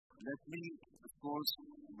Let me, of course,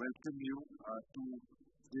 welcome you to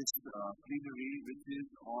this plenary, which is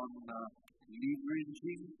on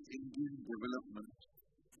leveraging Indian development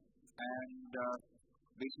and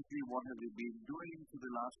basically what have we been doing for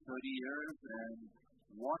the last 30 years and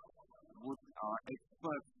what would our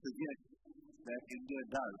experts suggest that India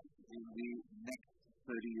does in the next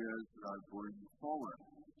 30 years going forward.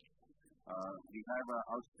 We have an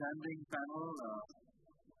outstanding panel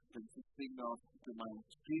consisting of, to my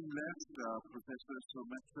extreme left, Professor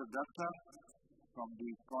Soumitra Dutta from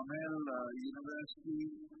the Cornell University,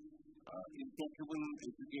 impeccable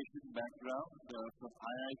education background from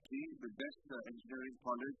IIT, the best engineering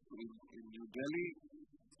college in New Delhi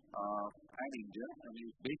and India. I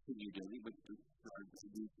mean, it's based in New Delhi, but the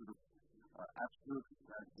sort of absolute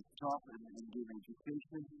at the top in Indian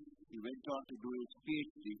education. He went on to do his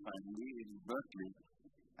PhD finally in Berkeley,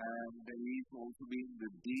 and he's also been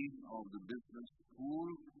the Dean of the Business School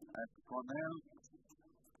at Cornell.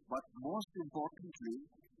 But most importantly,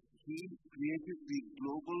 he created the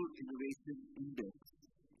Global Innovation Index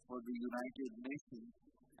for the United Nations,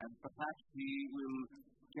 and perhaps he will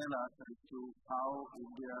tell us as to how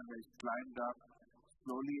India has climbed up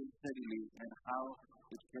slowly and steadily and how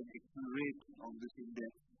it can accelerate on this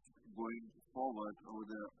index going forward over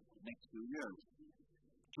the next few years.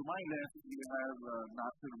 To my left, we have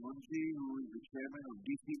Nasser, who is the chairman of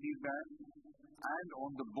DCB Bank and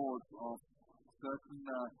on the board of certain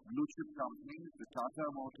blue chip companies, the Tata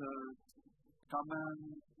Motors,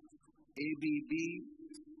 Cummins, ABB,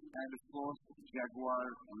 and of course Jaguar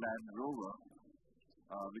Land Rover,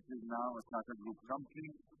 which is now a Tata Group company.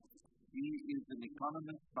 He is an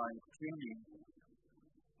economist by training,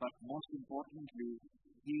 but most importantly,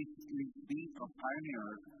 he is being a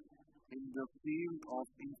pioneer in the field of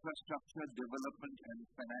infrastructure development and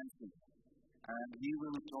financing. And he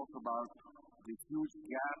will talk about the huge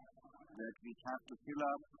gap that we have to fill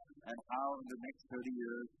up and how in the next 30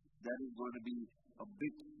 years that is going to be a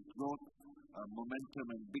big growth momentum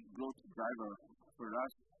and big growth driver for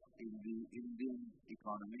us in the Indian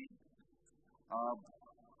economy.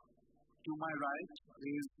 To my right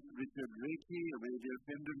is Richard Rekhy, a very dear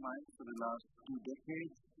friend of mine for the last 2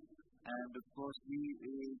 decades. And of course, he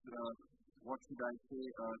is, what should I say,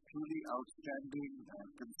 a truly outstanding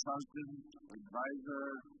consultant, advisor,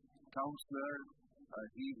 counselor.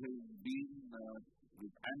 He has been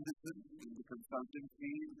with Anderson in the consulting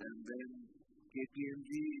field and then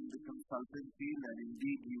KPMG in the consulting field, and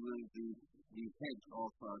indeed he was the head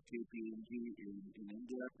of KPMG in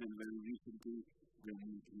India till very recently when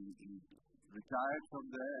he retired from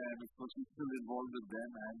there, and of course he's still involved with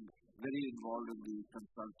them and very involved in the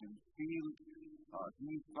consulting field.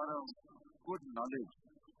 He's got a good knowledge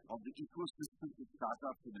of the ecosystem of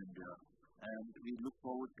startups in India, and we look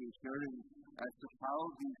forward to hearing as to how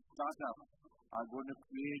these startups are going to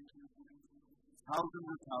create thousands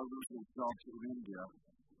and thousands of jobs in India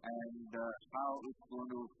and how it's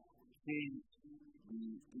going to change the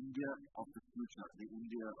India of the future, the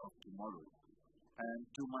India of tomorrow. And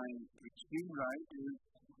to my extreme right is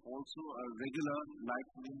also a regular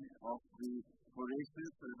lightning of the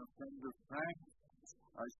Horasis and a friend of Frank.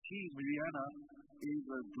 Mirjana is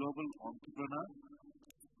a global entrepreneur.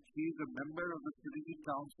 She is a member of the Strategic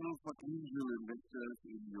Council for Angel Investors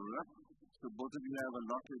in Europe. So both of you have a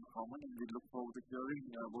lot in common, and we look forward to hearing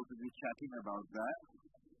both of you chatting about that.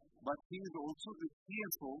 But she is also the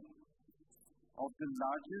CFO of the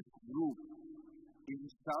largest group in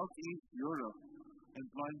Southeast Europe,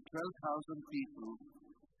 employing 12,000 people,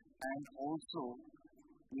 and also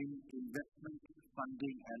in investment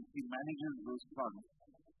funding, and she manages those funds.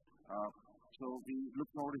 So we look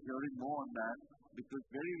forward to hearing more on that, because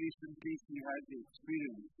very recently she had the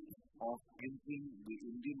experience of entering the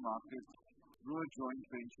Indian market through a joint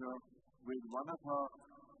venture with one of her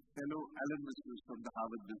fellow alumnuses from the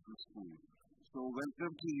Harvard Business School. So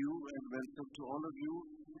welcome to you and welcome to all of you.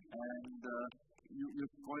 And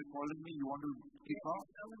you're calling me, you want to kick off?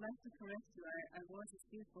 I would like to correct you. I was a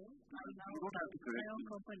CFO. You don't have to correct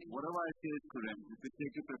me. Whatever I say is correct. You can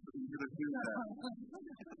take it into the future.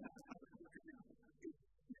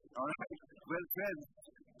 All right. Well, friends,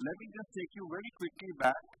 let me just take you very quickly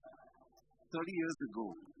back 30 years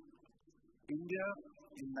ago. India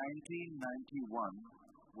in 1991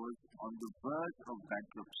 was on the verge of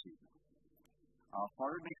bankruptcy. Our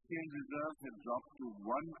foreign exchange reserves had dropped to $1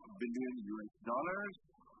 billion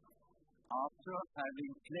after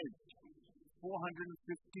having pledged 450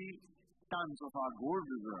 tons of our gold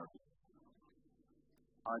reserves.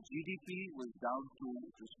 Our GDP was down to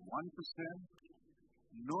just 1%.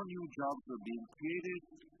 No new jobs were being created.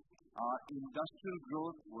 Our industrial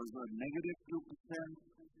growth was a negative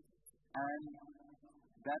 2%. And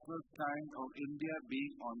that was time of India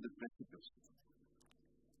being on the precipice.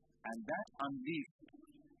 And that unleashed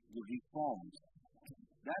the reforms,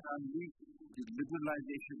 that unleashed the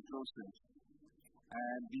liberalization process.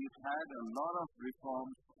 And we've had a lot of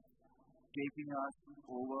reforms taking us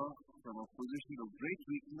over from a position of great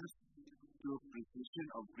weakness to a position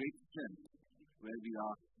of great strength where we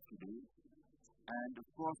are today. And of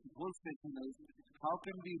course, the whole question is, how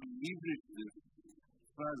can we leverage this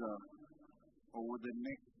further over the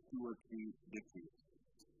next 2 or 3 decades?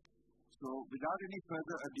 So without any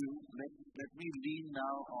further ado, let me lean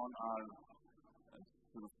now on our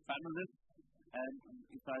sort of panelists. And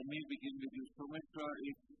if I may begin with you, Soumitra,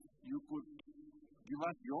 if you could give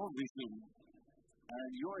us your vision and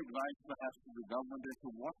your advice perhaps to the government as to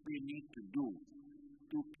what we need to do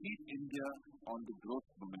to keep India on the growth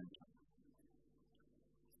momentum.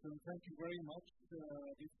 So thank you very much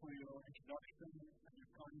for your introduction and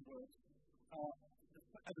your kind words.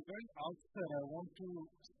 At the very outset, I want to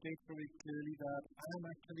state very clearly that I am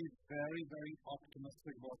actually very, very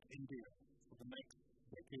optimistic about India for the next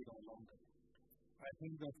decade or longer. I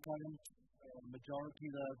think the current majority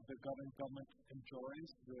that the government enjoys,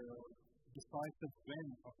 the decisive win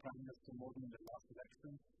of Prime Minister Modi in the last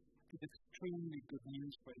election, is extremely good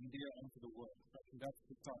news for India and for the world. I think that's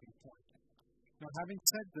the starting point. Now, having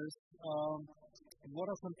said this, what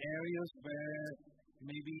are some areas where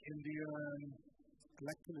maybe India and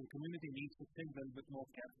collectively the community needs to think a little bit more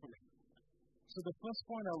carefully? So the first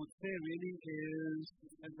point I would say really is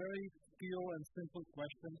a very pure and simple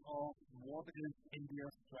question of what is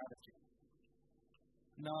India's strategy?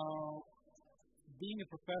 Now, being a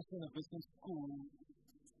professor in a business school,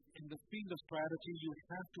 in the field of strategy, you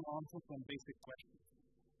have to answer some basic questions.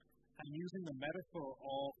 And using the metaphor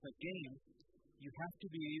of the game, you have to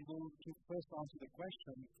be able to first answer the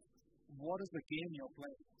question, what is the game you're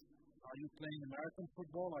playing? Are you playing American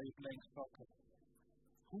football or are you playing soccer?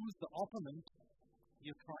 Who's the opponent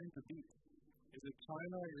you're trying to beat? Is it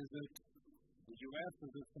China? Is it the US?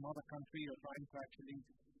 Is it some other country you're trying to actually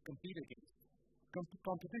compete against?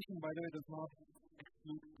 Competition, by the way, does not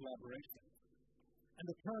exclude collaboration. And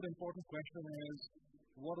the third important question is,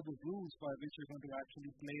 what are the rules by which you're going to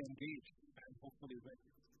actually play and engage and hopefully win?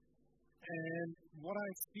 And what I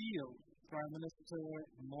feel Prime Minister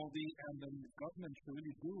Modi and the government should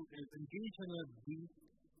really do is engage in a deep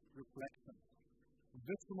reflection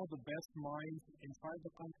with some of the best minds inside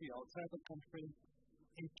the country, outside the country,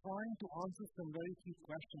 in trying to answer some very key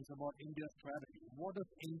questions about India's strategy. What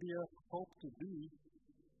does India hope to do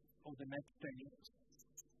over the next 10 years?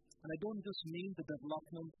 And I don't just mean the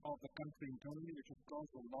development of the country internally, which of course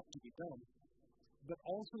will not to be done, but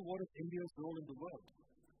also what is India's role in the world?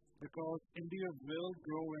 Because India will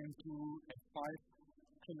grow into a 5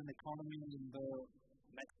 trillion economy in the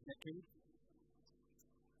next decade.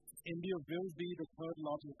 India will be the 3rd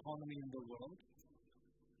largest economy in the world.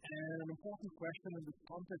 And an important question in this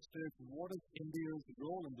context is, what is India's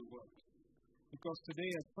role in the world? Because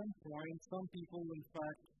today, at some point, some people, in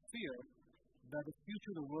fact, fear that the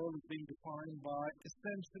future of the world is being defined by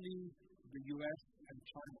essentially the US and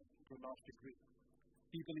China to a large degree.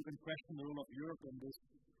 People even question the role of Europe in this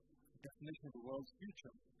definition of the world's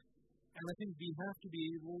future. And I think we have to be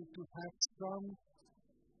able to have some,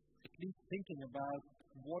 at least thinking about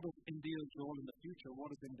what is India's role in the future, what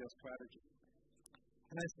is India's strategy.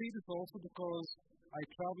 And I say this also because I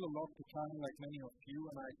travel a lot to China like many of you,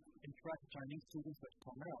 and I interact with Chinese students at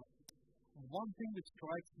Cornell. One thing which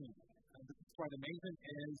strikes me, and this is quite amazing,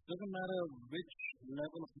 is it doesn't matter which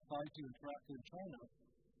level of society you interact with in China,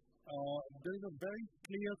 there is a very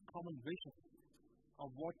clear common vision of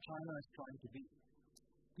what China is trying to be.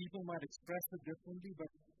 People might express it differently, but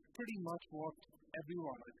pretty much what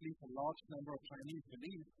everyone, at least a large number of Chinese,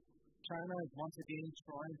 believe, China is once again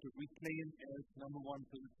trying to reclaim its number 1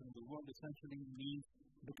 position in the world, essentially means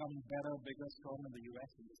becoming better, bigger, stronger than the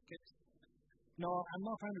US in this case. Now, I'm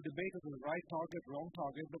not trying to debate if it's the right target, wrong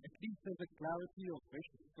target, but at least there's a clarity of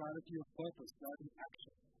vision, clarity of purpose, clarity of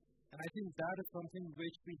action. And I think that is something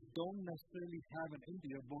which we don't necessarily have in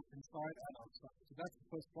India, both inside and outside. So that's the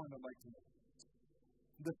first point I'd like to make.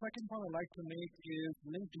 The second point I'd like to make is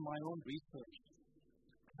linked to my own research.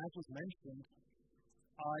 As was mentioned,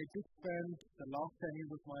 I did spend the last 10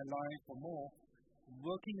 years of my life or more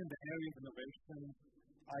working in the area of innovation.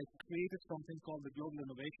 I created something called the Global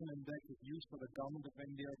Innovation Index, which is used for the government of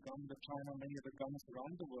India, government of China, many other governments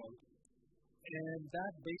around the world. And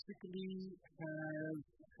that basically has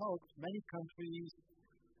helped many countries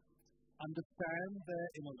understand their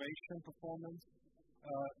innovation performance,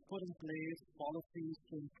 put in place policies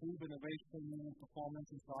to improve innovation performance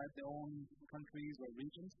inside their own countries or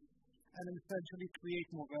regions, and essentially create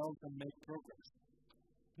more wealth and make progress.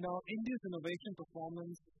 Now, India's innovation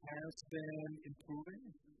performance has been improving,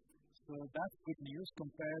 so that's good news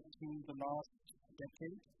compared to the last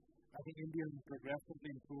decade. I think India is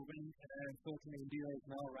progressively improving, and certainly India is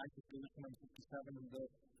now ranked at position 57 in the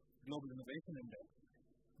Global Innovation Index.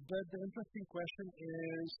 But the interesting question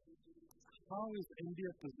is, how is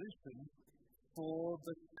India positioned for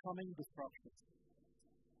the coming disruption?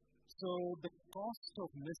 So the cost of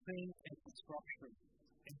missing a disruption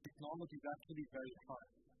in technology is actually very high.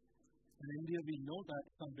 In India, we know that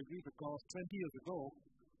to some degree because 20 years ago,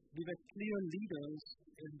 we were clear leaders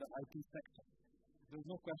in the IT sector. There's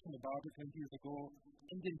no question about it. 20 years ago,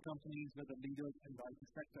 Indian companies were the leaders in the IT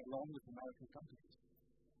sector along with American companies.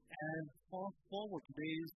 And fast forward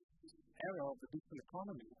today's era of the digital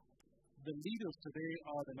economy, the leaders today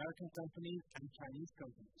are the American companies and Chinese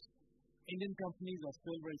companies. Indian companies are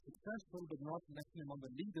still very successful, but not necessarily among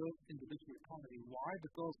the leaders in the digital economy. Why?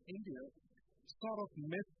 Because India sort of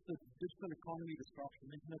missed the digital economy disruption,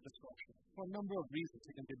 internet disruption, for a number of reasons.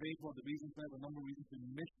 You can debate what the reasons are, but a number of reasons we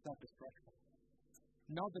missed that disruption.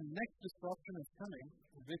 Now the next disruption is coming,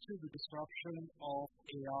 which is the disruption of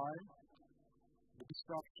AI, the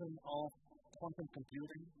disruption of quantum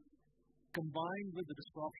computing, combined with the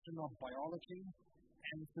disruption of biology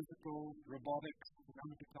and physical, robotics,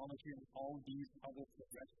 nanotechnology, and all these other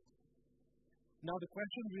progressions. Now the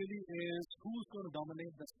question really is, who's going to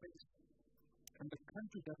dominate that space? And the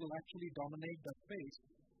country that will actually dominate that space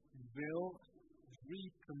will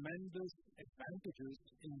reap tremendous advantages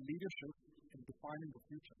in leadership in defining the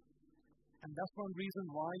future. And that's one reason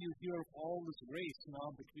why you hear of all this race now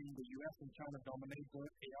between the US and China dominate the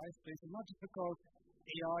AI space. And not just because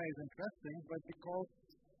AI is interesting, but because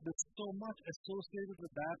there's so much associated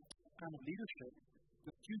with that kind of leadership.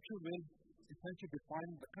 The future will essentially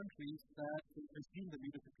define the countries that will assume the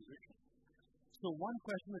leadership position. So one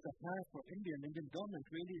question that I have for India and Indian government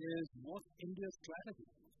really is, what's India's strategy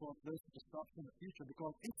for this disruption in the future?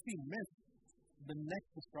 Because if we miss the next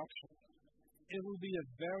disruption, it will be a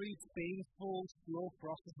very painful, slow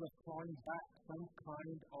process of clawing back some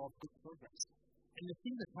kind of good progress. And the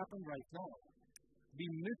thing that happened right now, we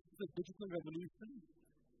missed the digital revolution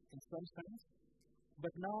in some sense,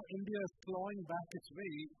 but now India is clawing back its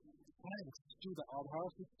way thanks to the Aadhaar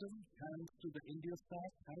system, thanks to the India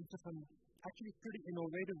Stack, thanks to some actually pretty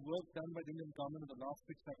innovative work done by the Indian government in the last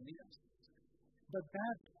 6-7 years. But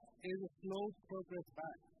that is a slow progress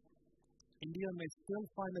back. India may still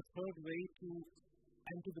find a third way to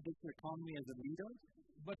enter the digital economy as a leader,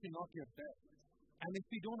 but we're not yet there. And if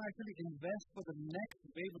we don't actually invest for the next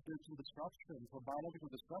wave of digital disruption, for biological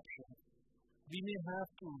disruption, we may have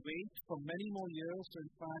to wait for many more years to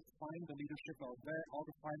in fact find the leadership out there or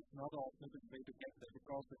to find another alternative way to get there,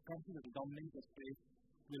 because the country that will dominate the space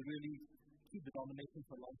will really keep the domination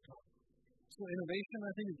for a long time. So innovation,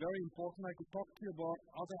 I think, is very important. I could talk to you about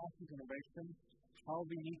other aspects of innovation, how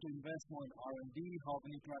we need to invest more in R&D, how we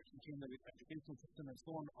need to actually change the educational system and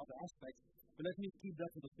so on, other aspects. But let me keep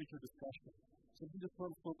that for the future discussion. So we just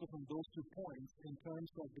want to focus on those 2 points in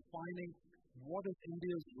terms of defining what is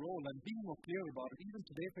India's role and being more clear about it. Even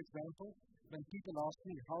today, for example, when people ask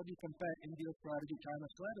me, how do you compare India's strategy,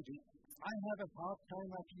 China's strategy, I have a hard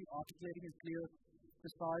time actually articulating a clear,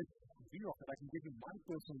 precise view of it. I can give you my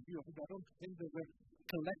personal view of it, but I don't think there's a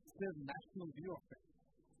collective national view of it.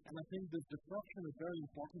 And I think this disruption is very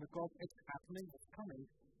important because it's happening, it's coming,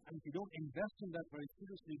 and if you don't invest in that very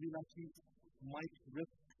seriously, we'll actually might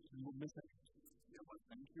risk missing it. Yeah, well,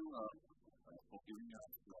 thank you for giving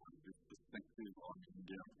us this perspective on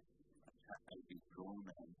India as we've grown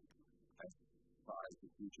and as far as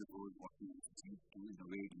the future goes, what we need to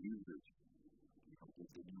innovate, leverage,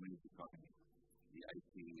 the new age economy, the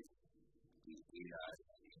IT, the AI,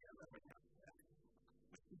 the LLM,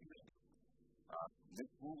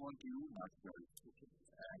 let's move on to you, Nasser.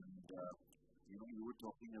 And you were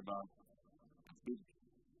talking about a big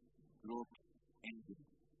growth engine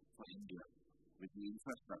for India with the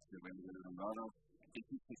infrastructure, where there is a lot of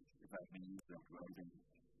deficits, if I may use that word, and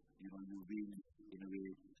you've been in a way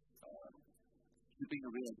chipping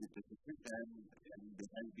away at the deficit, and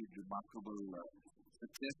there has been remarkable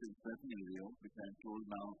success in certain areas, which I'm told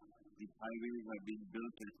now the highways are being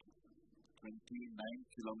built at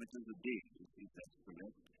 29 kilometers a day, if that's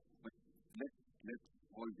correct. But let's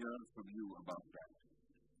all hear from you about that.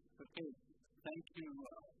 Okay, thank you,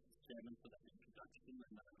 Chairman, for that introduction,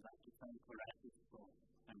 and I'd like to thank Horasis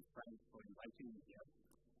and Frank for inviting me here.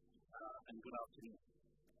 And good afternoon.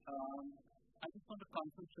 I just want to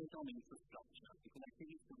concentrate on infrastructure because I think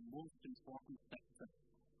it's the most important sector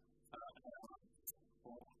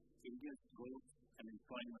for India's growth and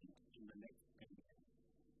employment in in the next 10 years.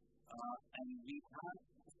 And we have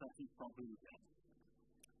certain problems there.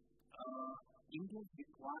 India's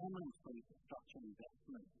requirement for infrastructure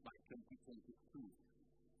investment by 2022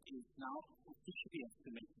 is now officially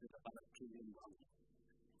estimated at about $1 trillion.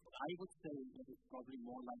 But I would say that it's probably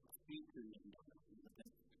more like $3 trillion in the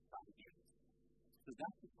next 5 years. So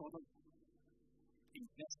that's the sort of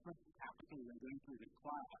investment capital we're going to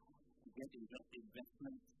require to get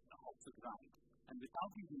investments off the ground. And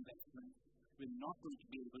without these investments, we're not going to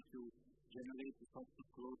be able to generate the sorts of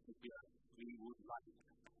growth that we would like.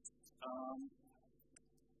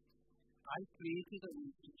 I created an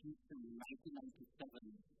institution in 1997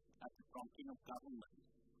 at the prompting of government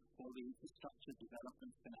called the Infrastructure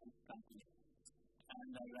Development Finance Company.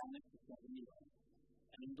 And I ran it for 7 years.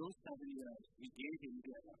 And in those 7 years, we gave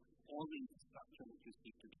India all the infrastructure that you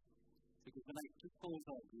see today. Because when I took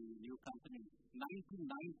over the new company,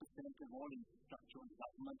 99% of all infrastructure was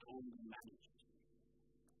government-owned and managed.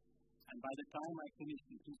 And by the time I finished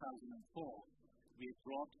in 2004, we had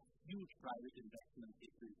brought huge private investment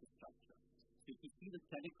into infrastructure. So you can see the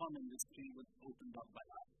telecom industry was opened up by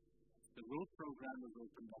us. The road program was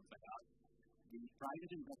opened up by us. The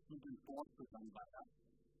private investment in ports was done by us.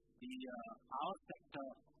 The power sector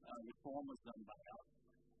reform was done by us.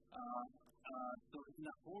 So in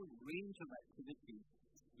a whole range of activities,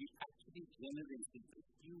 we actually generated a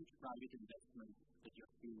huge private investment that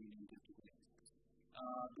you're seeing in India today.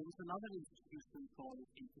 There was another institution called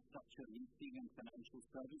Infrastructure Leasing and Financial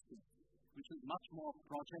Services, which was much more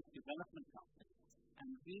project development company, and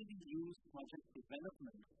really used project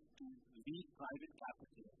development to lead private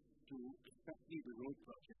capital to especially the road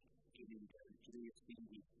project in India. And today you're seeing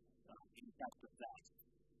the impact of that.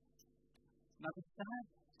 Now the sad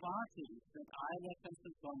part is that ILFS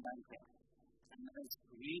has gone bankrupt and has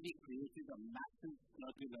really created a massive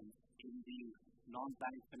turbulence in the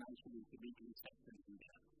non-bank financial intermediary sector in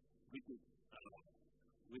India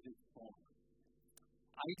with its form.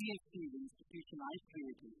 IDFC, the institution I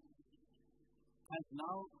created, has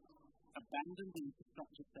now abandoned the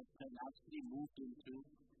infrastructure sector and actually moved into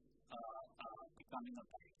becoming a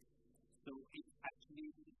bank. So it's actually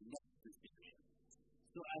left this area.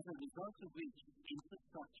 So as a result of which,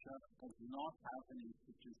 infrastructure does not have an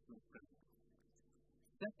institutional presence.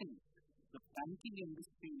 Second, the banking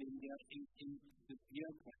industry in India is in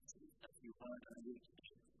severe crisis, as you heard earlier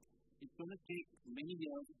today. It's going to take many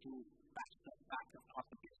years to patch that back up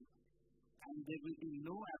again. And there will be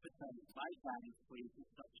no appetite by banks for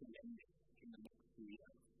infrastructure lending in the next few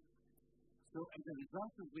years. So as a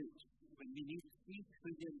result of which, when we need $3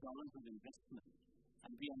 trillion of investment,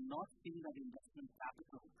 and we are not seeing that investment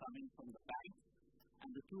capital coming from the banks, and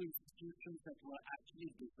the two institutions that were actually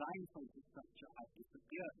designed for infrastructure have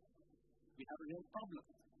disappeared, we have a real problem.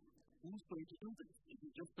 Who's going to do this? Is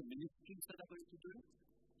it just the ministries that are going to do it?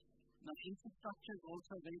 Now, infrastructure is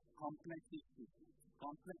also a very complex issue. It's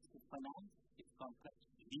complex for finance, it's complex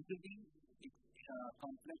legally, it's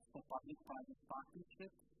complex for public-private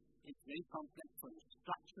partnerships, it's very complex for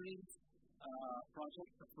structuring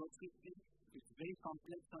projects appropriately, it's very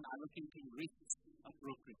complex on allocating risks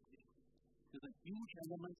appropriately. There's a huge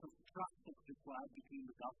element of trust that's required between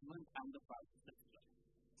the government and the private sector.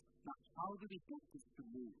 Now, how do we get this to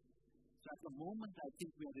move? So at the moment, I think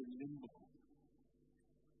we are in limbo.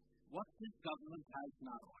 What this government has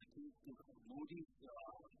now, I think Modi's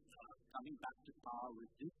coming back to power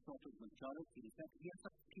with this sort of majority, is that he has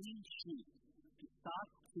a clean sheet to start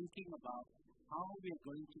thinking about how we are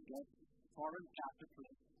going to get foreign capital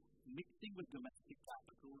mixing with domestic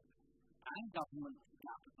capital and government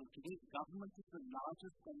capital. Today, government is the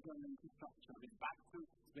largest spender on infrastructure. We're back to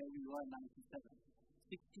where we were in 1997.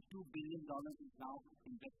 $62 billion is now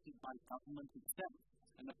invested by government itself,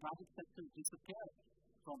 and the private sector is disappearing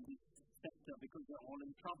from this sector because they're all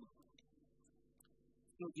in trouble.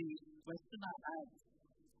 So the question I have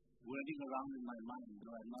whirling around in my mind,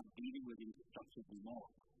 though I'm not dealing with infrastructure anymore,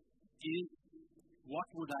 is what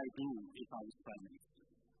would I do if I was Prime Minister?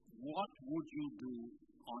 What would you do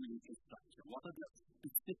on infrastructure? What are the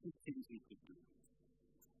specific things we could do?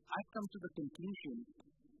 I've come to the conclusion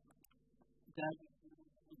that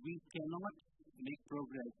we cannot make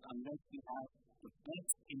progress unless we have the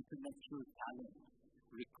best intellectual talent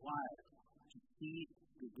required to see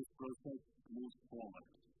that this process moves forward.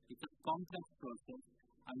 It's a complex process.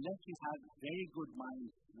 Unless you have very good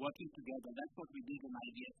minds working together, that's what we did in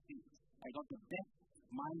IDFC. I got the best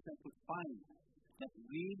minds I could find that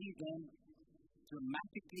really then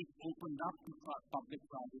dramatically opened up the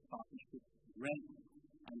public-private partnership realm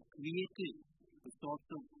and created the sorts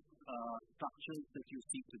of structures that you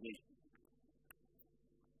see today.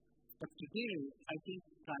 But today, I think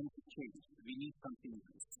times have change. We need something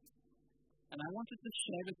else. And I wanted to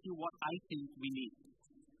share with you what I think we need,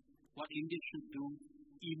 what India should do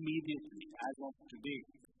immediately, as of today,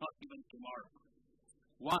 not even tomorrow.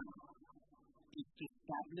 One is to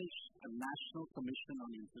establish a national commission on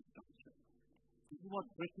infrastructure. This is what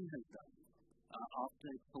Britain has done after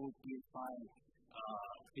its whole PSI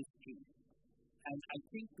history. And I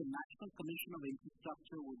think the National Commission of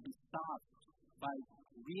Infrastructure would be staffed by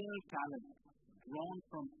real talent drawn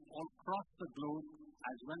from all across the globe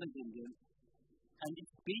as well as Indians. And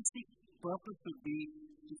its basic purpose would be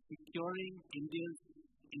to securing India's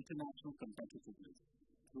international competitiveness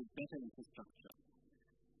through better infrastructure.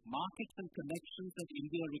 Markets and connections that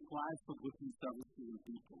India requires for goods and services and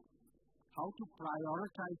people. How to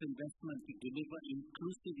prioritize investment to deliver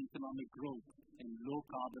inclusive economic growth and low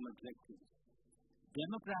carbon objectives.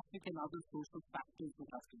 Demographic and other social factors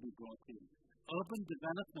would have to be brought in. Urban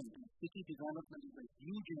development and city development is a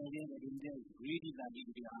huge area that India is really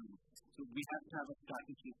lagging behind. So we have to have a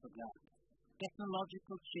strategy for that.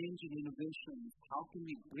 Technological change and innovation, how can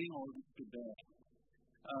we bring all this to bear?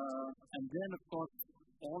 And then, of course,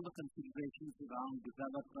 all the considerations around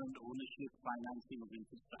development, ownership, financing of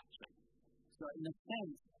infrastructure. So in a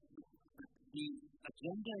sense, the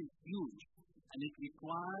agenda is huge and it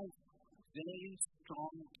requires very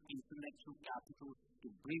strong intellectual capital to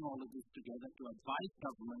bring all of this together, to advise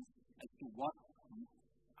governments as to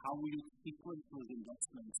how we sequence those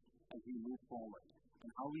investments as we move forward, and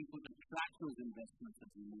how we could attract those investments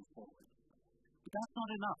as we move forward. But that's not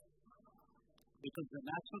enough, because the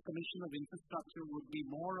National Commission of Infrastructure would be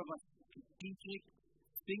more of a strategic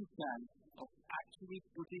think tank of actually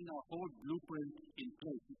putting a whole blueprint in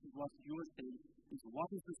place. This is what you were saying, is what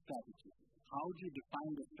is the strategy? How do you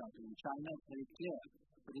define the strategy? In China, it's very clear,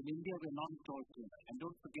 but in India, we're not at all clear. And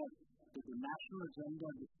don't forget that the national agenda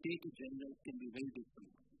and the state agenda can be very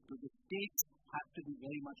different. So the states have to be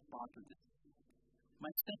very much part of this.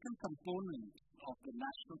 My second component of the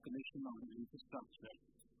National Commission on Infrastructure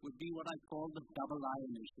would be what I call the double I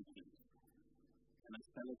initiative. And I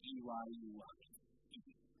spell it EYUY.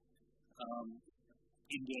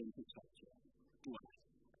 India Infrastructure, 2I.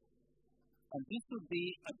 And this would be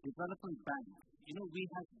a development bank. You know,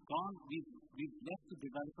 we've left the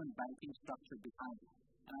development banking structure behind.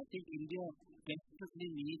 And I think India desperately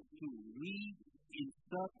needs to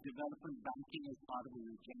reinsert development banking as part of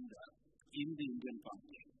its agenda in the Indian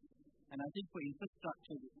context. And I think for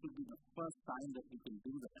infrastructure, this would be the first time that we can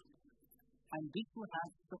do that. And this would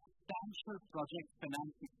have substantial project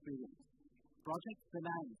finance experience. Project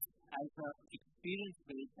finance as an experience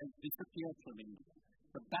base has disappeared from India.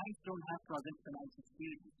 The banks don't have project finance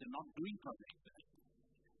experience. They're not doing project finance.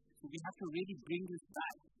 So we have to really bring this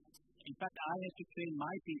back. In fact, I had to train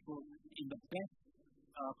my people in the best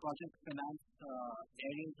project finance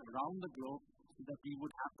areas around the globe so that we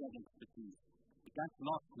would have that expertise. But that's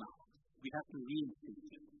lost now. We have to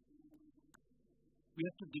reinstate it. We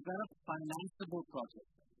have to develop financeable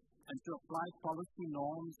projects and to apply policy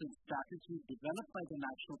norms and strategies developed by the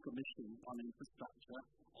National Commission on Infrastructure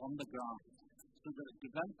on the ground. So the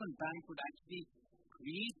development bank would actually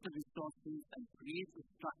create the resources and create the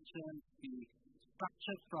structure and the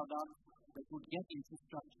structured products that would get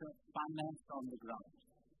infrastructure financed on the ground.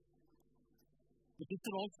 But this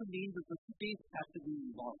would also mean that the states have to be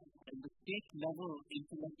involved. And the state level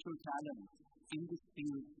intellectual talent in this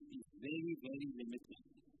field is very, very limited.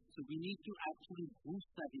 So we need to actually boost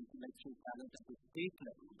that intellectual talent at the state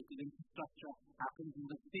level, because infrastructure happens in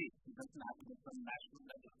the states. It doesn't happen at some national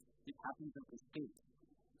level. It happens at the state.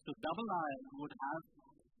 So double I would have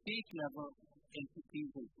state level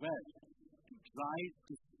entities as well to drive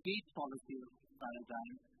the state policy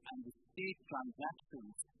paradigm and the state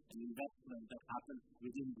transactions and investment that happens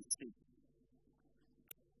within the state.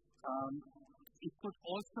 It could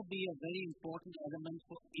also be a very important element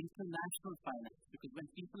for international finance, because when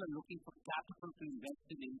people are looking for capital to invest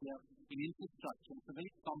in India in infrastructure, it's a very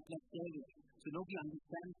complex area, so nobody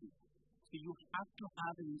understands it. So you have to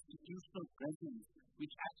have an institutional presence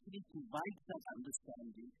which actually provides that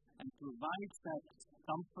understanding and provides that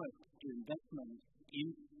comfort to investment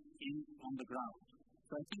on the ground.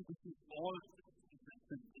 So I think this is all,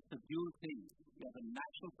 it's a dual thing. We have a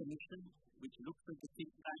national commission which looks at the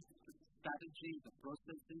think tank, the strategy, the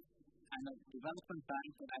processes, and a development bank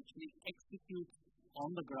that actually executes on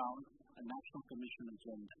the ground a national commission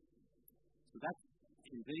agenda. So that's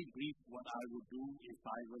in very brief what I would do if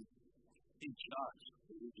I was in charge.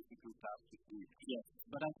 Very difficult task to do. Yes,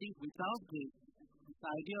 but I think without this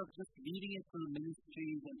idea of just leaving it to the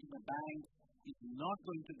ministries and to the banks is not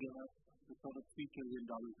going to give us the sort of $3 trillion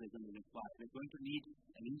they're going to require. They're going to need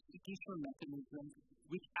an institutional mechanism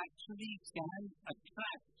which actually can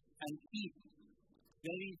attract and keep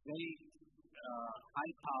very, very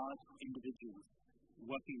high-powered individuals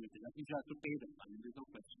working with it. That means you have to pay them. I mean, there's no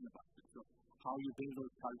question about it. So how you build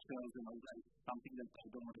those cultures and all that is something that I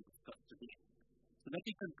don't want to discuss today. So let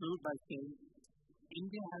me conclude by saying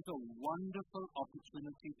India has a wonderful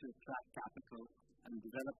opportunity to attract capital and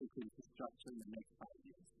develop its infrastructure in the next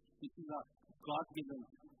 5 years. This is a God-given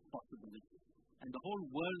possibility. And the whole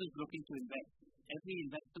world is looking to invest. Every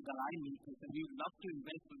investor that I meet with, and we would love to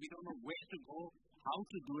invest, but we don't know where to go, how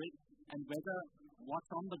to do it, and whether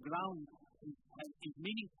what's on the ground is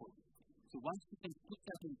meaningful. So once you can put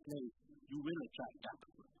that in place, you will attract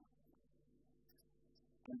capital.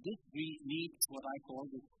 And this needs what I call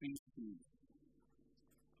the 3 C's.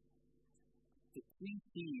 The 3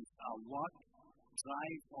 C's are what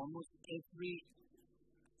drives almost every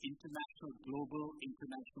global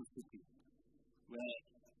international city, where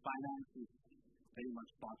finance is very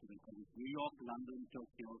much part of it. Whether it's New York, London,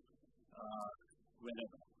 Tokyo,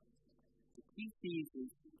 wherever. The 3 C's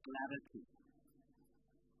is clarity.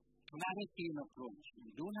 Clarity in approach. If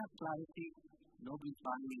you don't have clarity, nobody's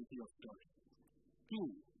buying into your story. 2,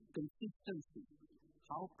 consistency.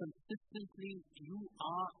 How consistently you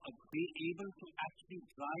are able to actually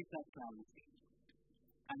drive that clarity.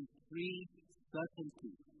 And 3,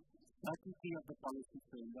 certainty. Certainty of the policy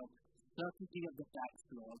framework, certainty of the tax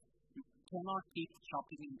laws. You cannot keep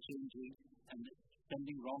chopping and changing and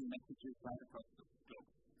sending wrong messages right across the globe.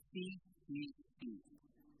 C, C, C.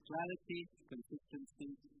 Clarity, consistency,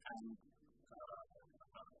 and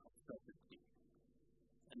certainty.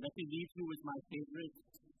 And let me leave you with my favorite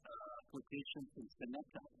quotation from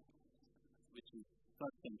Seneca, which is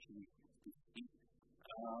 1st century.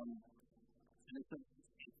 And it's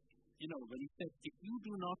when he said, if you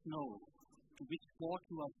do not know to which port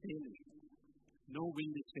you are sailing, no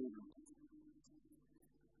wind is favoring.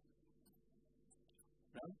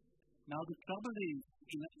 Right? Now the trouble is,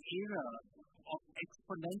 in an era of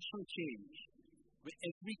exponential change, where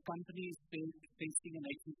every company is facing an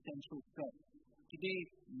existential threat, today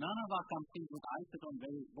none of our companies that I sit on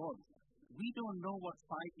various boards, we don't know what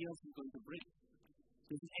 5 years is going to bring.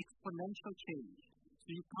 There's an exponential change. So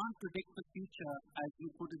you can't predict the future as you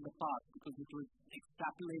could in the past, because it was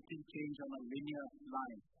extrapolating change on a linear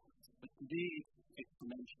line. But today it's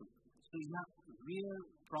exponential. So you have a real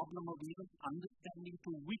problem of even understanding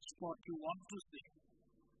to which port you want to sail.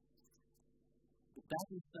 But that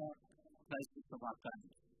is the crisis of our time.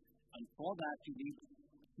 And for that you need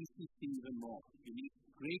CCC even more. You need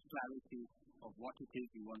great clarity of what it is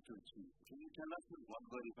you want to achieve. Can you tell us in one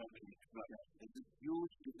word, if I may? It's a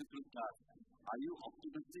huge, difficult task. Are you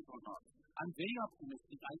optimistic or not? I'm very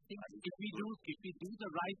optimistic. I think if we do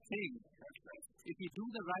the right thing,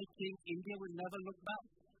 India will never look back.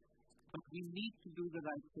 But we need to do the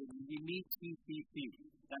right thing. We need CCC.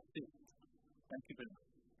 That's it. Thank you very much.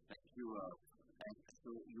 Thank you. So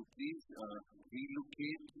you please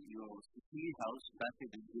relocate your city house back in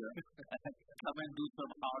India and come and do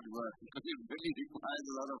some hard work, because it really requires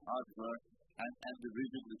a lot of hard work and the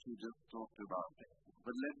vision that you just talked about.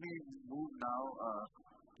 But let me move now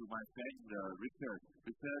to my friend Richard.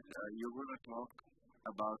 Richard, you're going to talk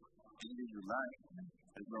about anything you like,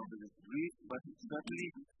 as long as it's brief, but certainly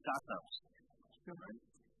startups. Sure.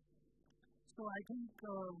 So I think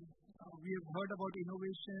we have heard about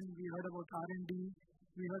innovation, we heard about R&D,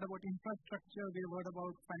 we heard about infrastructure, we heard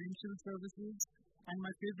about financial services, and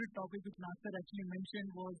my favorite topic which Nasser actually mentioned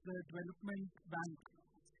was the development bank.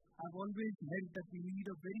 I've always held that we need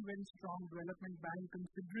a very, very strong development bank,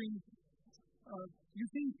 considering, if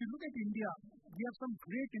you look at India, we have some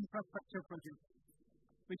great infrastructure projects,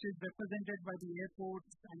 which is represented by the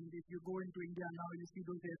airports, and if you go into India now, you see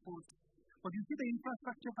those airports. But you see the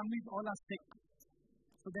infrastructure companies all are sick.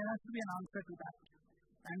 So there has to be an answer to that.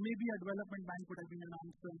 And maybe a development bank would have been an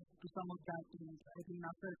answer to some of that. And I think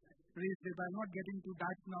Nasser raised it. I'm not getting to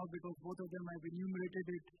that now because both of them have enumerated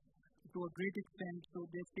it to a great extent. So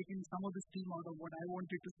they've taken some of the steam out of what I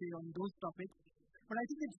wanted to say on those topics. But I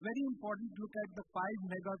think it's very important to look at the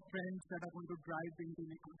 5 mega trends that are going to drive the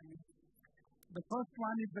Indian economy. The first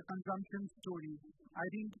one is the consumption story. I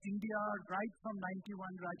think India, right from 91,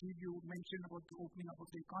 Rajive, you mentioned about the opening up of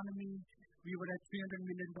the economy. We were at $300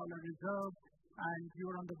 million reserve, and we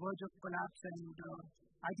were on the verge of collapse. And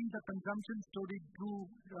I think the consumption story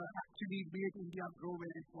actually made India grow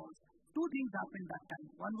where it was. 2 things happened that time.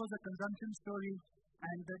 One was a consumption story,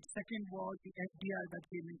 and the second was the FDI that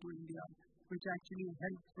came into India, which actually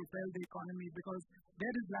helped propel the economy, because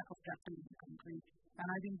there is lack of capital in the country. And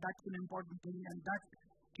I think that's an important thing, and that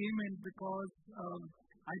came in because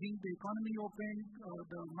I think the economy opened,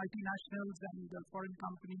 the multinationals and the foreign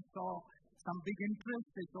companies saw some big interest,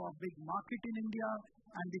 they saw a big market in India,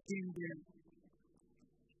 and they came there.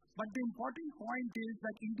 But the important point is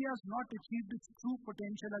that India has not achieved its true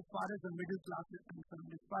potential as far as the middle class is concerned,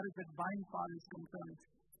 as far as the buying power is concerned.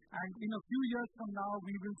 And in a few years from now,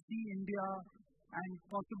 we will see India and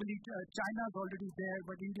possibly China is already there,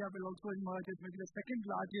 but India will also emerge as maybe the second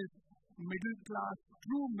largest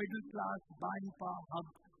true middle class buying power hub,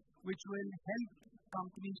 which will help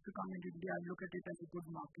companies to come into India and look at it as a good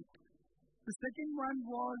market. The second one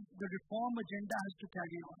was the reform agenda has to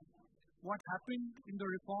carry on. What happened in the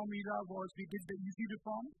reform era was we did the easy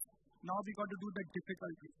reforms. Now we got to do the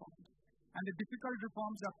difficult reforms. And the difficult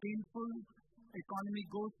reforms are painful. Economy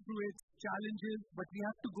goes through its challenges, but we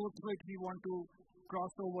have to go through it if we want to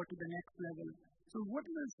cross over to the next level. So what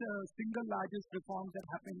was the single largest reforms that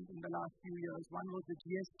happened in the last few years? One was the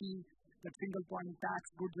GST, that single point tax,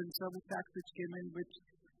 goods and service tax which came in, which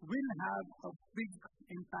will have a big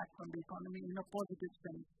impact on the economy in a positive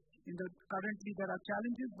sense. Currently there are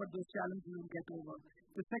challenges, but those challenges will get over.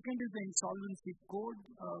 The second is the insolvency code.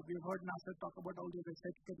 We have heard Nasser talk about all those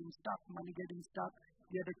assets getting stuck, money getting stuck.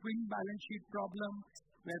 We had a twin balance sheet problem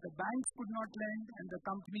where the banks could not lend and the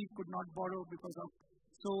companies could not borrow because of.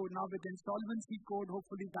 So now with the insolvency code,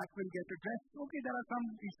 hopefully that will get addressed. Okay, there are some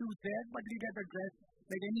issues there, but will get addressed.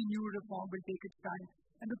 Like any new reform will take its time.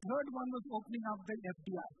 And the third one was opening up the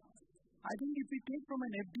FDI. I think if we take from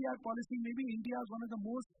an FDI policy, maybe India is one of the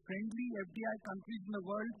most friendly FDI countries in the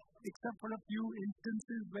world, except for a few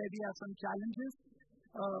instances where we have some challenges.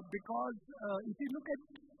 Because if you look at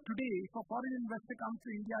today, if a foreign investor comes to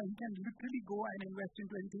India, he can literally go and invest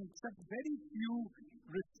into anything except very few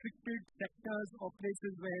restricted sectors or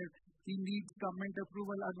places where he needs government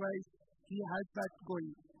approval, otherwise he has that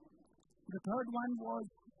going. The third one was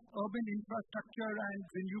urban infrastructure and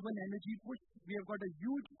renewable energy push. We have got a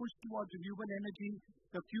huge push towards renewable energy,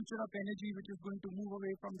 the future of energy which is going to move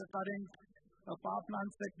away from the current power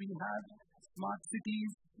plants that we have, smart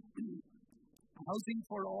cities, housing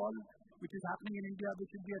for all, which is happening in India,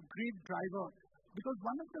 which will be a great driver. Because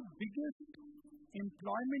one of the biggest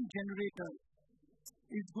employment generators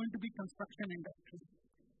is going to be construction industry.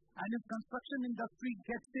 And if construction industry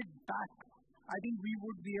gets it back, I think we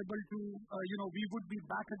would be able to, we would be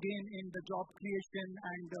back again in the job creation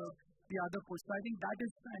and the other push. So I think that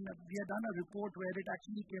is, and we have done a report where it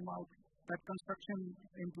actually came out that construction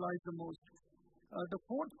employs the most. The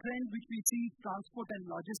fourth trend which we see is transport and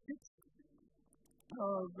logistics.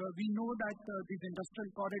 We know that these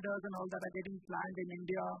industrial corridors and all that are getting planned in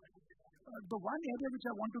India. The one area which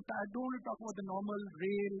I want to I don't want to talk about the normal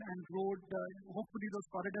rail and road, hopefully those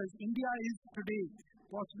corridors. India is today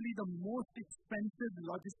possibly the most expensive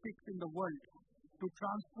logistics in the world. To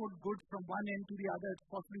transport goods from one end to the other, it's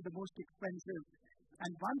possibly the most expensive.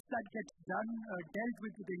 And once that gets done, dealt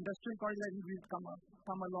with the industrial corridor, I think we've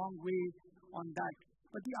come a long way on that.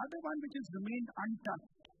 But the other one which has remained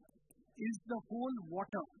untouched is the whole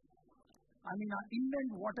water. I mean, our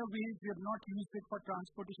inland waterways, we have not used it for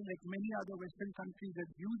transportation like many other Western countries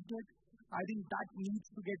have used it. I think that needs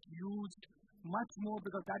to get used much more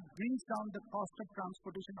because that brings down the cost of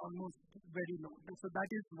transportation almost very low. So that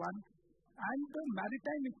is one. And the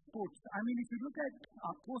maritime exports. I mean, if you look at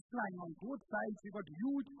our coastline on both sides, we've got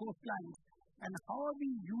huge coastlines. And how are we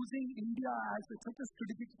using India as such a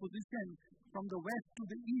strategic position from the west to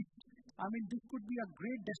the east? I mean, this could be a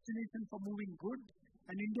great destination for moving goods,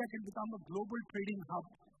 and India can become a global trading hub.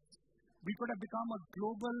 We could have become a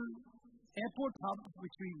global airport hub,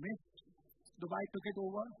 which we missed. Dubai took it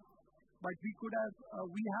over. But we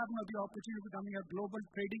have now the opportunity of becoming a global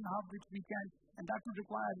trading hub, which we can, and that would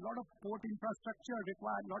require a lot of port infrastructure,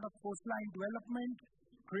 require a lot of coastline development,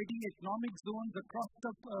 creating economic zones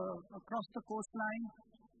across the coastline,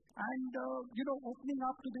 and opening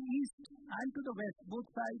up to the east and to the west, both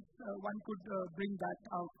sides, one could bring that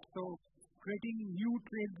out. So creating new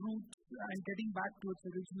trade routes and getting back to its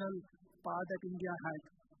original power that India had.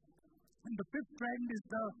 And the fifth trend is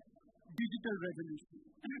the digital revolution.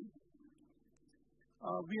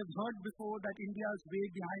 We have heard before that India is way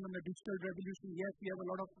behind on the digital revolution. Yes, we have a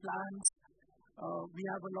lot of plans. We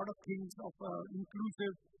have a lot of things of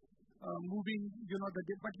inclusive moving,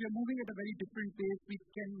 but we are moving at a very different pace. We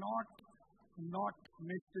cannot not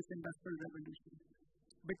miss this industrial revolution.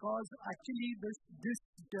 Because actually this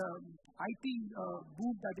IT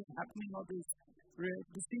boom that is happening, or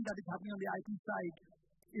this thing that is happening on the IT side,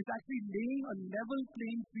 is actually laying a level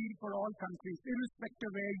playing field for all countries, irrespective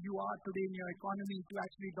of where you are today in your economy, to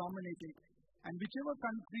actually dominate it. And whichever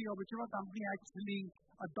country or whichever company actually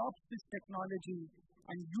adopts this technology,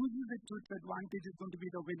 and uses it to its advantage is going to be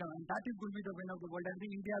the winner, and that is going to be the winner of the world. I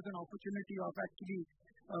think India has an opportunity of actually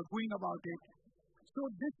going about it. So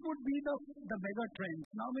this would be the mega trends.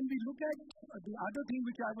 Now, when we look at the other thing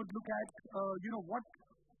which I would look at,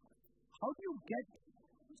 how do you get,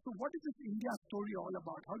 so what is this India story all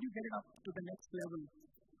about? How do you get it up to the next level?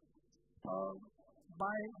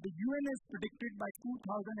 By the UN has predicted by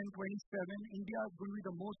 2027, India is going to be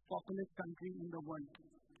the most populous country in the world.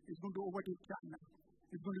 It's going to overtake China.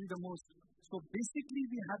 It's going to be the most. So basically,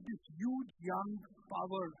 we have this huge young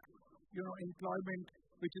power, employment,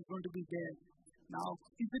 which is going to be there. Now,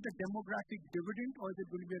 is it a demographic dividend or is it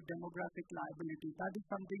going to be a demographic liability? That is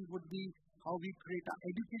something would be how we create our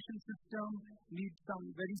education system, needs some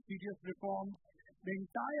very serious reforms. The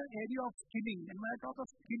entire area of skilling, and when I talk of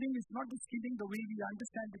skilling, it's not the skilling the way we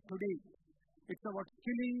understand it today. It's about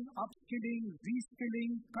skilling, upskilling,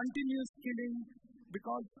 reskilling, continuous skilling,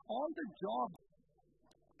 because all the jobs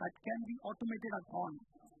that can be automated are gone.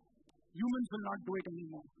 Humans will not do it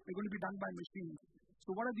anymore. They're going to be done by machines.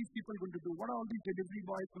 So what are these people going to do? What are all these delivery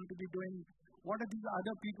boys going to be doing? What are these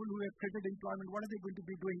other people who have created employment? What are they going to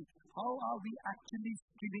be doing? How are we actually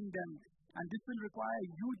skilling them? And this will require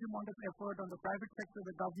a huge amount of effort on the private sector,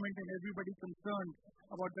 the government, and everybody concerned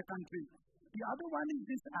about the country. The other one is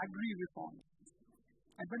this agri-reform.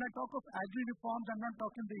 And when I talk of agri-reforms, I'm not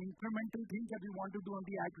talking the incremental things that we want to do on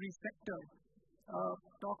the agri-sector.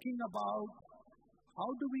 Talking about how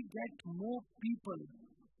do we get more people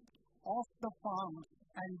off the farm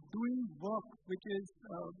and doing work which is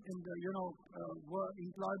in the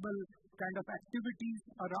employable kind of activities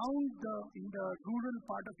around in the rural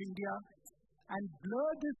part of India, and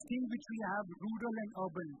blur this thing which we have rural and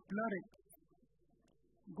urban, blur it.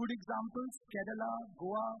 Good examples, Kerala,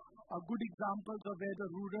 Goa are good examples of where the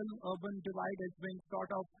rural-urban divide has been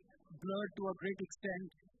sort of blurred to a great extent,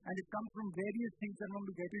 and it comes from various things. I don't want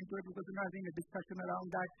to get into it because we're not having a discussion around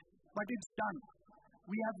that, but it's done.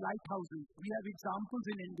 We have lighthouses. We have examples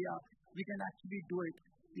in India. We can actually do it.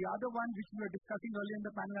 The other one which we were discussing earlier in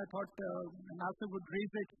the panel, I thought Nasser would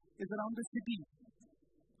raise it, is around the cities.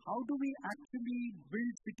 How do we actually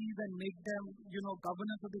build cities and make them,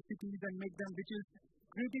 governance of the cities and make them, which is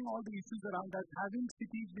creating all the issues around that, having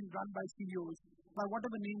cities being run by CEOs, by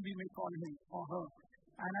whatever name we may call him or her.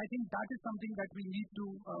 And I think that is something that we need to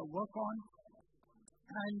work on.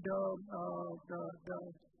 And the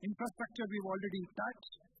infrastructure we've already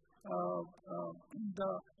touched.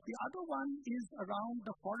 The other one is around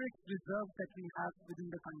the forex reserves that we have within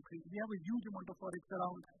the country. We have a huge amount of forex,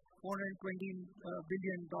 around $420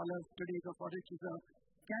 billion today, the forex reserve.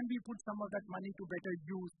 Can we put some of that money to better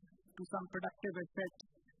use, to some productive effect,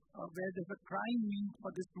 where there's a crying need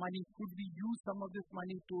for this money? Could we use some of this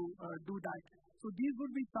money to do that? So these would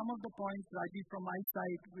be some of the points, Rajive, from my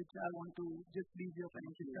side, which I want to just leave your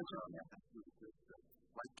financial discussion.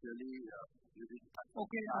 Quite clearly, you didn't.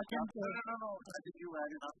 Okay, I can. No. I think you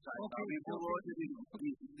had enough time. Okay, now we move on to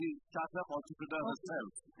the startup entrepreneur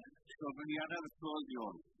herself. So, Mirjana, the floor is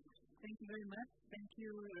yours. Thank you very much. Thank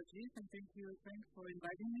you, Rajive, and thank you, Frank, for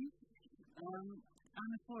inviting me.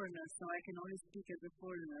 I'm a foreigner, so I can only speak as a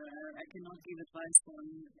foreigner. I cannot give advice on,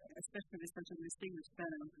 especially such a distinguished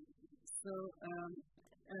panel. So,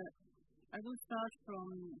 I will start from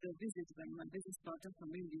the visit. When my visit started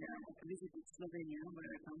from India, I visited Slovenia, where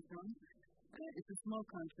I come from. It's a small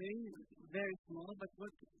country, very small, but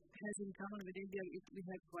what has in common with India is we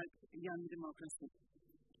have quite young democracy.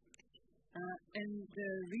 And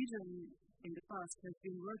the region in the past has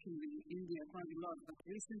been working with India quite a lot, but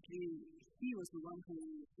recently he was the one who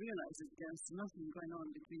realized that there's nothing going on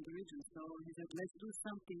between the regions. So he said, let's do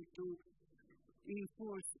something to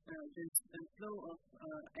enforce this flow of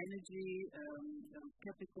energy,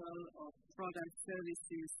 capital, of products,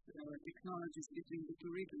 services, technologies between the two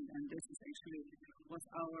regions, and this is actually was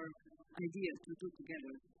our idea to do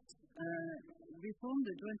together. We formed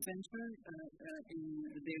a joint venture in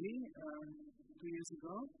Delhi 2 years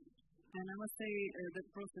ago, and I must say the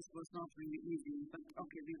process was not really easy, but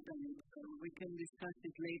okay, we've done it. We can discuss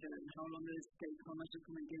it later, how long does it take, how much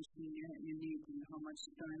documentation you need, and how much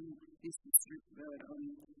time this is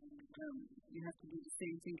you have to do the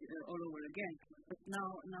same thing all over again. But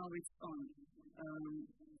now it's on.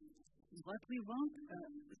 What we want,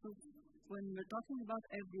 so when we're talking about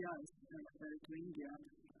FDIs to India,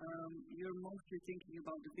 you're mostly thinking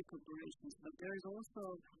about the big corporations, but there is also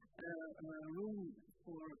room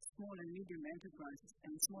for small and medium enterprises.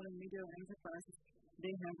 And small and medium enterprises, they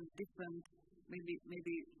have a different,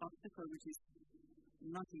 maybe obstacle, which is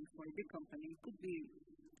nothing for a big company. It could be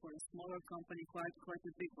for a smaller company quite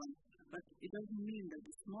a big one. But it doesn't mean that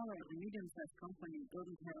the smaller or medium-sized company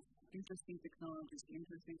doesn't have interesting technologies,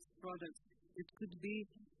 interesting products that could be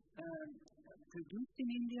produced in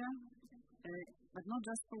India, but not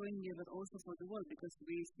just for India, but also for the world, because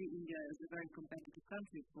we see India as a very competitive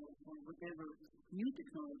country for whatever new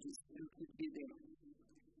technologies could be there.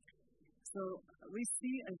 So we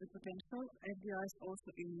see as a potential FDIs also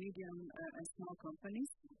in medium and small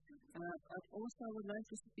companies. But also I would like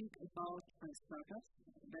to speak about startups.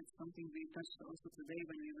 That's something we touched also today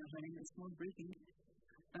when we were having a small briefing.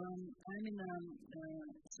 I'm in a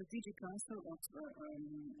strategic council of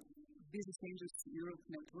Business Angels Europe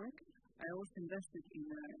Network. I also invested in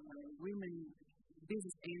a Women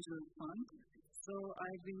Business Angel Fund. So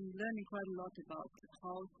I've been learning quite a lot about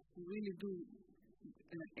how to really do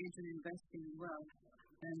angel investing well.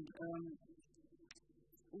 And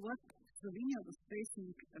what Slovenia was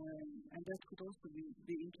facing, and that could also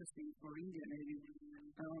be interesting for India maybe.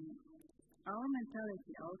 Our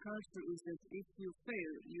mentality, our culture is that if you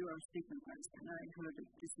fail, you are stigmatized. And I heard that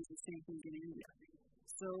this is the same thing in India.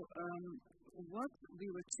 So what we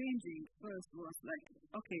were changing first was like,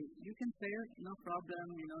 okay, you can fail, no problem,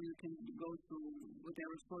 you can go through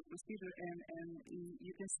whatever short procedure and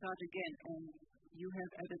you can start again and you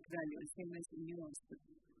have added value, the same as in yours. But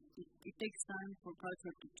it takes time for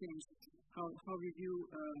culture to change how we view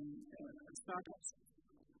startups.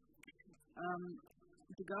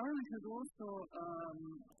 The government has also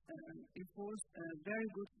enforced very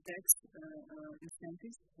good tax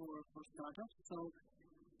incentives for startups. So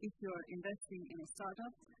if you are investing in a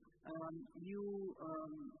startup,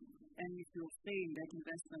 and if you stay in that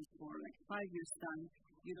investment for like 5 years' time,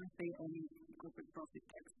 you don't pay any corporate profit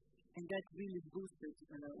tax. And that really boosted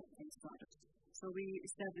startups. So we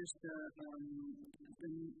established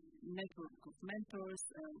the network of mentors.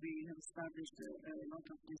 We have established a lot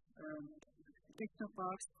of these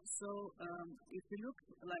technoparks. So if we look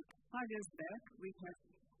like 5 years back, we had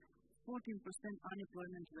 14%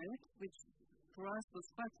 unemployment rate, which for us was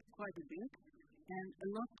quite a bit. And a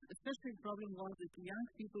lot, especially the problem was that the young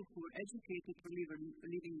people who were educated were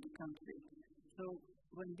leaving the country. So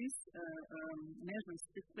when these measures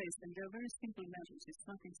took place, and they're very simple measures, it's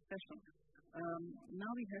nothing special.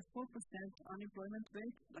 Now we have 4% unemployment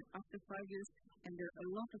rate, like after 5 years, and there are a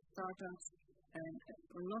lot of startups and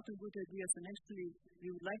a lot of good ideas, and actually we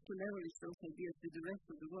would like to leverage those ideas with the rest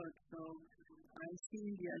of the world. So I see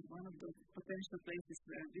India as one of the potential places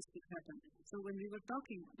where this could happen. So when we were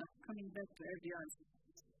talking, coming back to FDIs,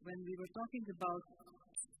 when we were talking about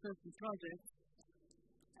certain projects,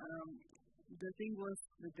 the thing was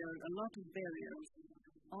that there are a lot of barriers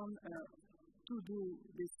on to do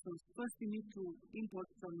this. So first you need to import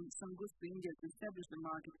some goods to India to establish the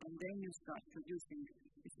market, and then you start producing.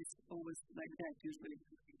 This is always like that usually.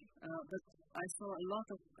 But I saw a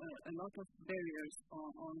lot of barriers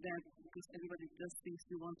on that, because everybody just thinks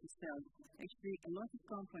you want to sell. Actually, a lot of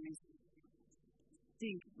companies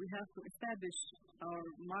think we have to establish our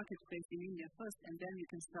marketplace in India first, and then we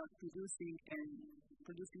can start producing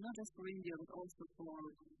not just for India but also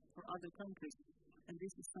for other countries. And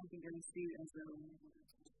this is something that we see as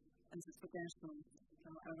a potential.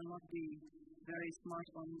 I will not be very smart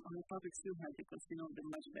on the topics you have, because you know them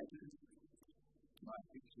much better. I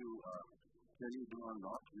think you clearly do a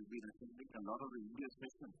lot. You've been attending a lot of the India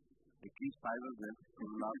sessions, at least 5 of them in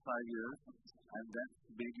the last 5 years, and that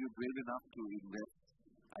made you brave enough to invest.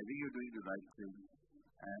 I think you're doing the right thing.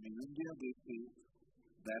 And in India, they say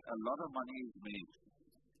that a lot of money is made,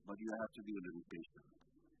 but you have to be a little patient.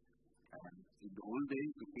 And in the old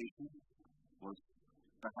days, the patience was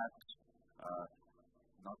perhaps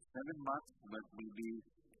not 7 months, but maybe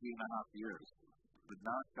 3.5 years. But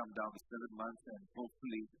now it's come down to 7 months, and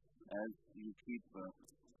hopefully, as you keep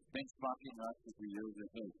benchmarking us with the years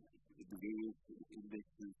ahead, with the various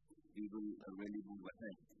indexes, we will really move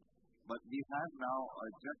ahead. But we have now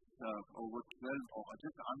just over 12 or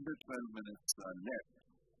just under 12 minutes left.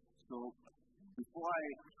 So before I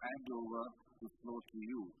hand over the floor to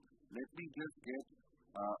you, let me just get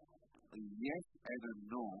a yes and a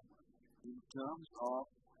no in terms of,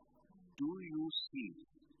 do you see,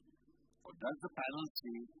 or does the panel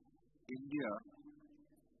see India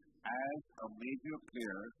as a major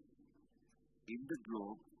player in the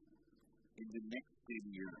globe in the next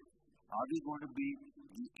 10 years? Are we going to be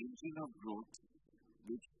the engine of growth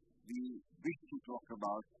which we wish to talk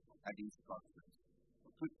about at each conference?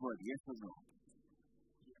 A quick word, yes or no?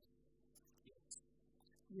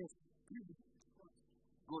 Yes.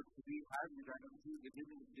 Good. So we have redundancy within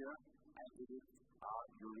India and within our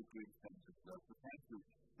European countries as well. So thank you.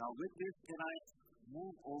 Now with this, can I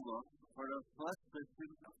move over for a first question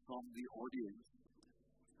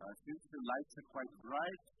lights are quite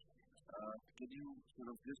bright. Can you sort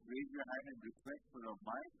of just raise your hand and request for a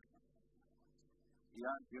mic?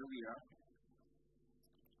 Yeah, here we are.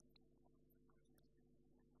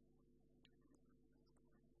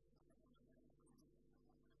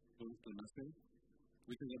 To Nasser,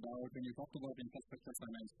 which is about when you talk about infrastructure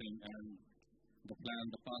financing and the plan,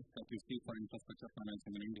 the path that you see for infrastructure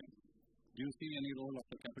financing in India. Do you see any role of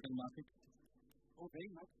the capital market? Oh,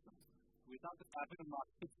 very much so. Without the capital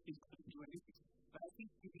markets, things couldn't do anything. But I think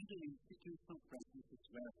you need an institutional presence as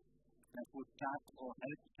well that would tap or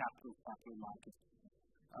help capital markets.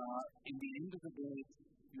 In the end of the day,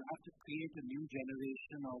 you have to create a new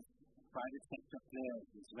generation of private sector players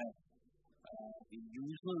as well. The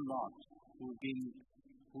usual lot who've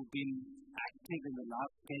been active in the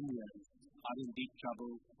last 10 years are in deep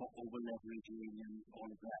trouble for over-leveraging and all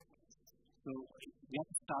of that. So we have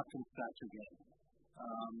to start from scratch again.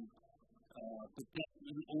 But that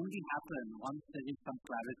will only happen once there is some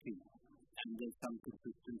clarity and there's some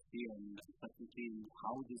consistency and certainty in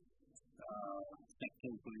how this sector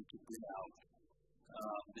is going to play out.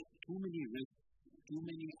 There's too many risks, too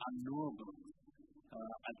many unknowables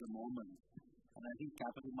at the moment. And I think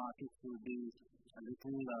capital markets will be a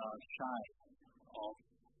little shy of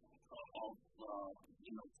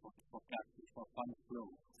for fund flow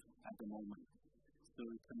at the moment. So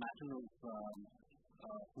it's a matter of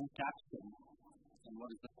who taps them and what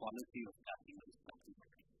is the quality of tapping those capital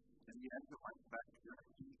markets. Can we have the mic back here?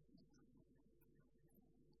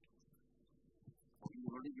 Oh, you've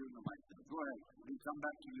already given the mic. Go ahead. We'll come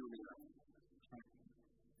back to you later.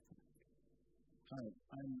 Hi,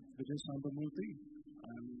 I'm Vijay Sambamurthy.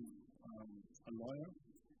 I'm a lawyer.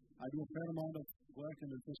 I do a fair amount of work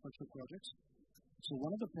in infrastructure projects. So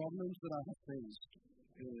one of the problems that I have faced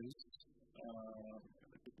is,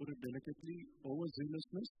 to put it delicately,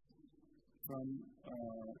 overzealousness from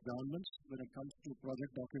governments when it comes to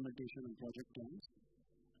project documentation and project plans.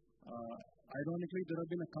 Ironically, there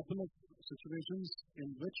have been a couple of situations in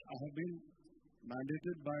which I have been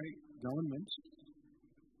mandated by governments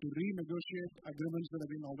to renegotiate agreements that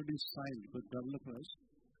have been already signed with developers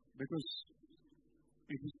because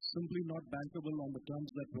it is simply not bankable on the terms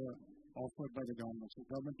that were offered by the government. So the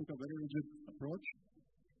government took a very rigid approach.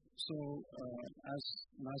 So as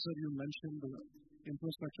Nasser, you mentioned, the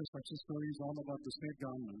infrastructure success story is all about the state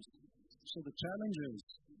governments. So the challenge is,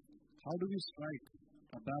 how do we strike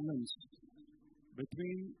a balance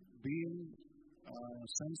between being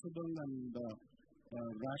sensible and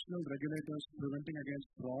rational regulators preventing against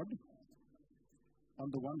fraud on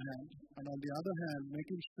the one hand, and on the other hand,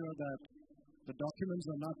 making sure that the documents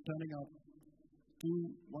are not turning out too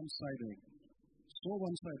one-sided, so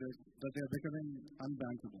one-sided that they are becoming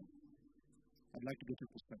unbankable. I'd like to get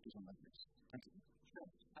your perspectives on that, please. Thank you. Sure.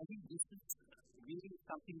 I think this is really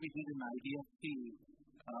something we did in IDFC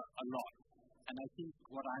a lot. And I think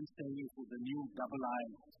what I'm saying is that the new double I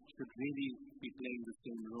should really be playing the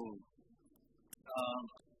same role.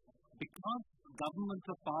 Because governments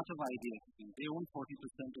are part of IDFC, they own 40%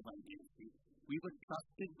 of IDFC, we were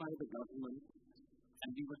trusted by the government and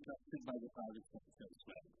we were trusted by the private sector as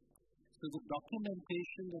well. So the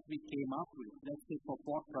documentation that we came up with, let's say for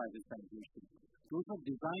port privatization, those were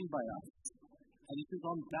designed by us. And it is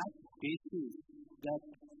on that basis that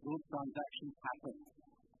those transactions happened.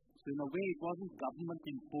 So in a way, it wasn't government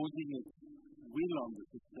imposing its will on the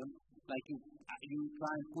system, like you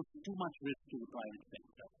try and put too much risk to the private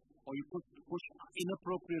sector, or you push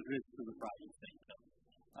inappropriate risk to the private sector,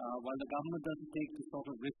 while the government doesn't take the sort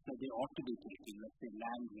of risk that they ought to be taking, let's say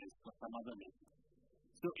land risk or some other risk.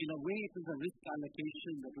 So in a way, it is a risk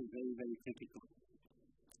allocation that was very, very critical.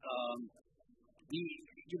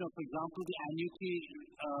 For example, the annuity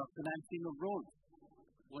financing of roads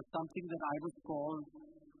was something that I was called,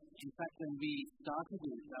 in fact, when we started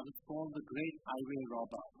it, I was called the Great Highway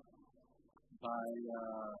Robber by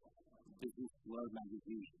Business World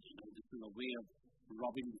magazine. This is a way of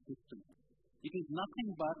robbing the system. It is nothing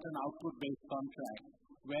but an output-based contract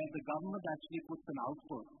where the government actually puts an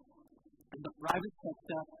output and the private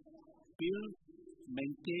sector builds,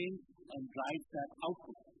 maintains, and drives that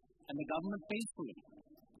output. And the government pays for it,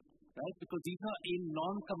 right? Because these are in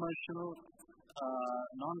non-commercial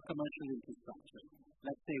infrastructure.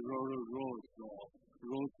 Let's say rural roads or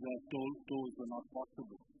roads where tolls are not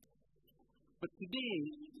possible. But today,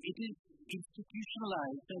 it is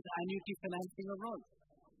institutionalized as annuity financing of roads.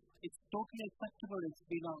 It's totally acceptable. It's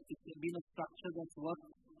been a structure that's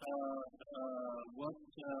worked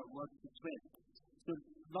its way. So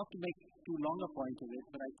not to make too long a point of it,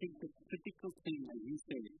 but I think the critical thing, as you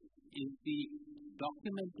say, is the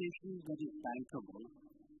documentation that is bankable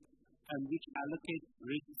and which allocates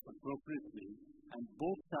risks appropriately, and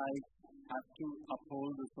both sides have to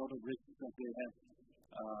uphold the sort of risks that they have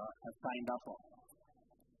signed up on.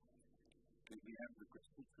 Can we have the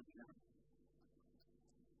questions from here?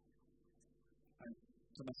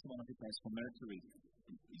 From Mercury.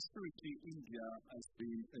 Historically, India has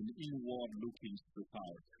been an inward-looking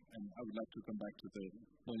superpower, and I would like to come back to the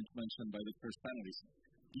point mentioned by the first panelist.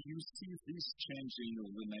 Do you see this changing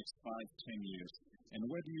over the next 5-10 years? And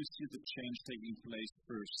where do you see the change taking place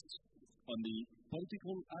first? On the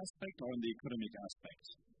political aspect or on the economic aspect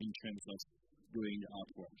in terms of going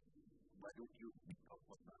outward? Why don't you talk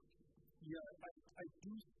about that? Yeah, I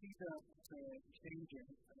do see that changing,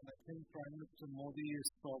 and I think Prime Minister Modi is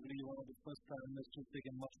probably one of the first Prime Ministers to take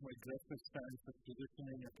a much more aggressive stance of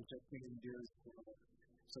positioning and projecting India's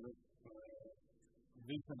sort of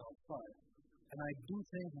vision outside. And I do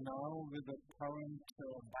think now with the current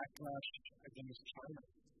backlash against China,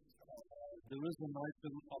 there is a nice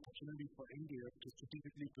little opportunity for India to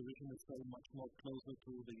strategically position itself much more closer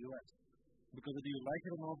to the U.S. Because whether you like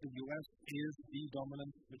it or not, the U.S. is the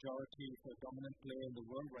dominant majority, the dominant player in the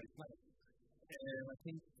world right now. And I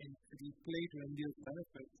think it will play to India's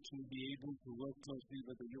benefit to be able to work closely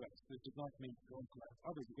with the U.S. It does not mean you don't collaborate with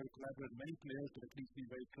others. You've got to collaborate with many players, but at least be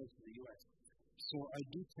very close to the U.S. So I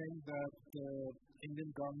do think that the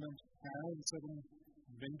Indian government has a certain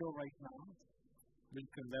window right now which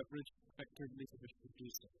can leverage effectively to do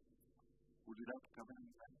so. Would you like to come in?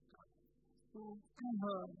 So,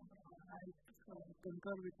 I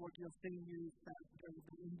concur with what you're saying is that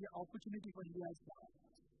the opportunity for India is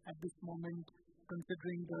at this moment,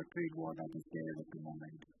 considering the trade war that is there at the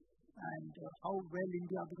moment, and how well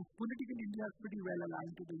India, because politically India is pretty well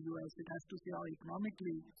aligned to the US. It has to see how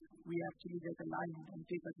economically we actually get aligned and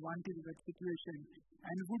take advantage of that situation,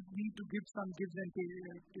 and would need to give some gives and take,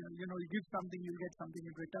 you give something, you'll get something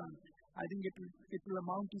in return. I think it will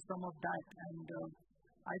amount to some of that, and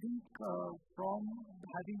I think from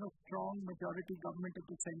having a strong majority government at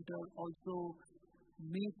the center also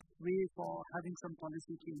make way for having some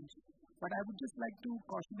policy change. But I would just like to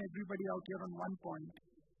caution everybody out here on one point.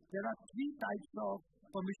 There are 3 types of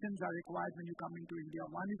permissions are required when you come into India.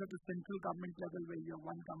 One is at the central government level where you have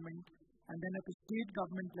one government, and then at the state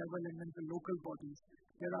government level and then the local bodies.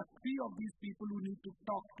 There are 3 of these people who need to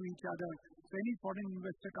talk to each other. So any foreign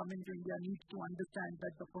investor coming to India needs to understand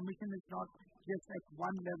that the permission is not just at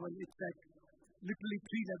one level, it's at literally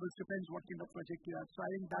 3 levels, depends what kind of project you have. So I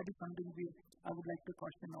think that is something I would like to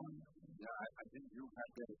caution on. Yeah, I think you've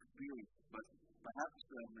had that experience, but perhaps,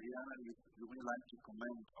 Mirjana, you may like to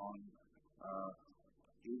comment on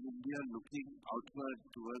is India looking outward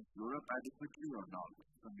towards Europe adequately or not,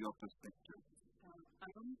 from your perspective? I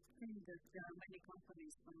don't think that there are many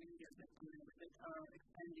companies from India that are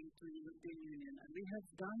expanding to the European Union. We have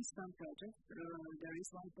done some projects. There is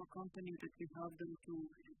one company that we help them to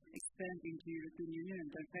expand into the European Union, and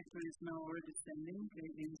their factory is now already standing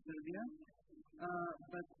in Serbia.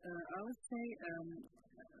 But I would say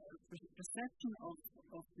perception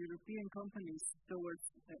of European companies towards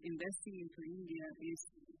investing into India is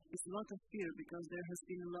a lot of fear, because there has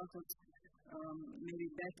been a lot of maybe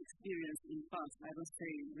bad experience in past. I don't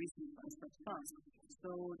say recent past, but past.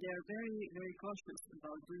 So they are very, very cautious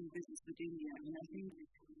about doing business with India. And I think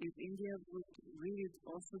if India would really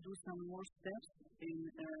also do some more steps in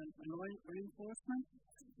law reinforcement,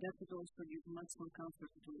 that would also give much more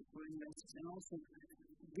comfort for investors. And also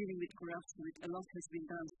dealing with corruption, which a lot has been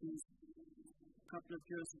done since a couple of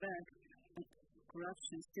years back, but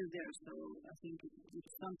corruption is still there. So I think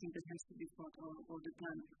it's something that has to be thought all the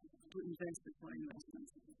time to invest for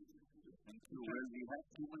investments. Thank you. Well, we have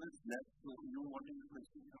 2 minutes left, so you wanting to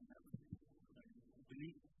question from them?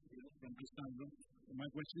 From Istanbul. My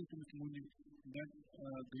question is to Mr. Munjee, that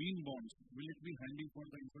green bonds, will it be handy for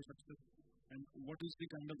the infrastructure? And what is the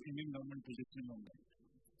kind of Indian government position on that?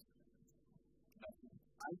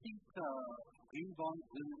 I think green bonds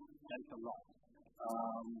will help a lot.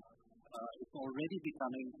 It's already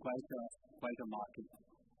becoming quite a market.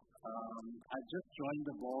 I just joined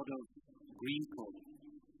the board of Kaul,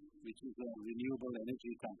 which is a renewable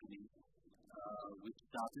energy company, which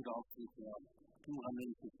started off with 250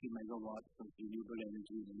 megawatts of renewable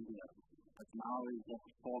energy in India, but now is at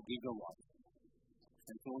 4 gigawatts,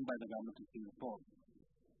 and it's owned by the government of Singapore.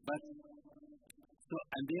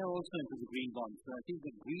 And they are also into the green bonds. So I think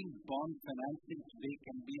the green bond financing today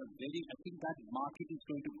can be I think that market is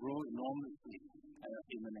going to grow enormously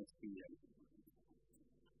in the next few years.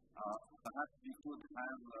 Perhaps we could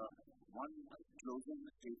have one closing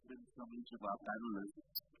statement from each of our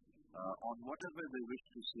panelists on whatever they wish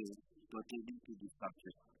to say pertaining to the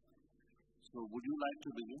subject. So would you like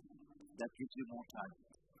to begin? that gives you more time.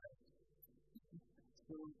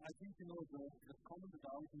 So I think, the comment that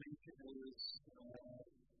I would make is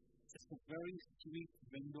it's a very sweet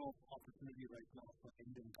window of opportunity right now for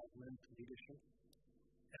Indian government leadership.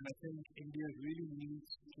 And I think India really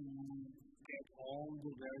needs to get all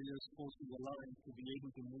the various forces aligned to be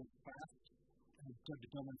able to move fast in a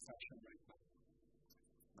determined fashion right now.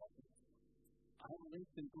 I have a very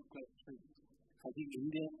simple question. I think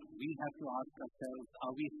India, we have to ask ourselves,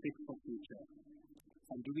 are we fit for future?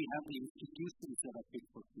 And do we have the institutions that are fit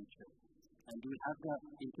for future? And do we have the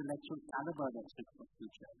intellectual caliber that's fit for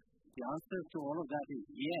future? The answer to all of that is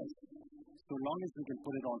yes, so long as we can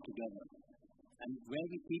put it all together. And where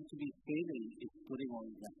we seem to be failing is putting all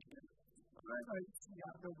of that together. Right.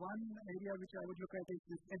 Yeah, the one area which I would look at is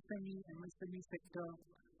this SME and MSME sector,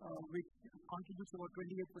 which contributes about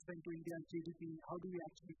 28% to India's GDP. How do we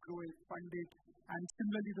actually grow it, fund it? And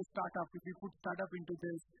similarly, the startup, if we put startup into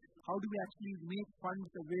this, how do we actually make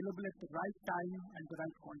funds available at the right time and the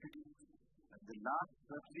right quantity? And the last,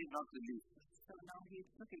 certainly not the least. So now he's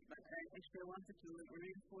looking, but I wanted to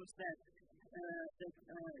reinforce that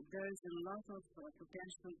there is a lot of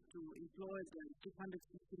potential to employ the 250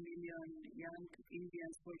 million young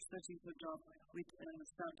Indians who are searching for jobs with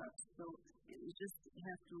startups. So you just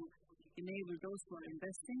have to enable those who are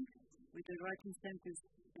investing with the right incentives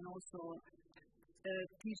and also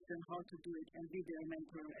teach them how to do it and be their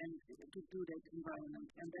mentor and to do that environment.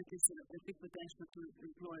 And that is a big potential to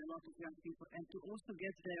employ a lot of young people and to also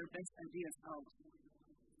get their best ideas out.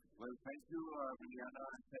 Well, thank you, Mirjana,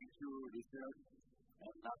 and thank you, Richard,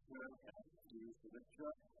 and Nasser, and to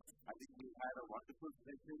Soumitra. I think we've had a wonderful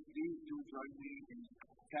session. Please do join me in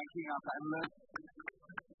thanking our panelists.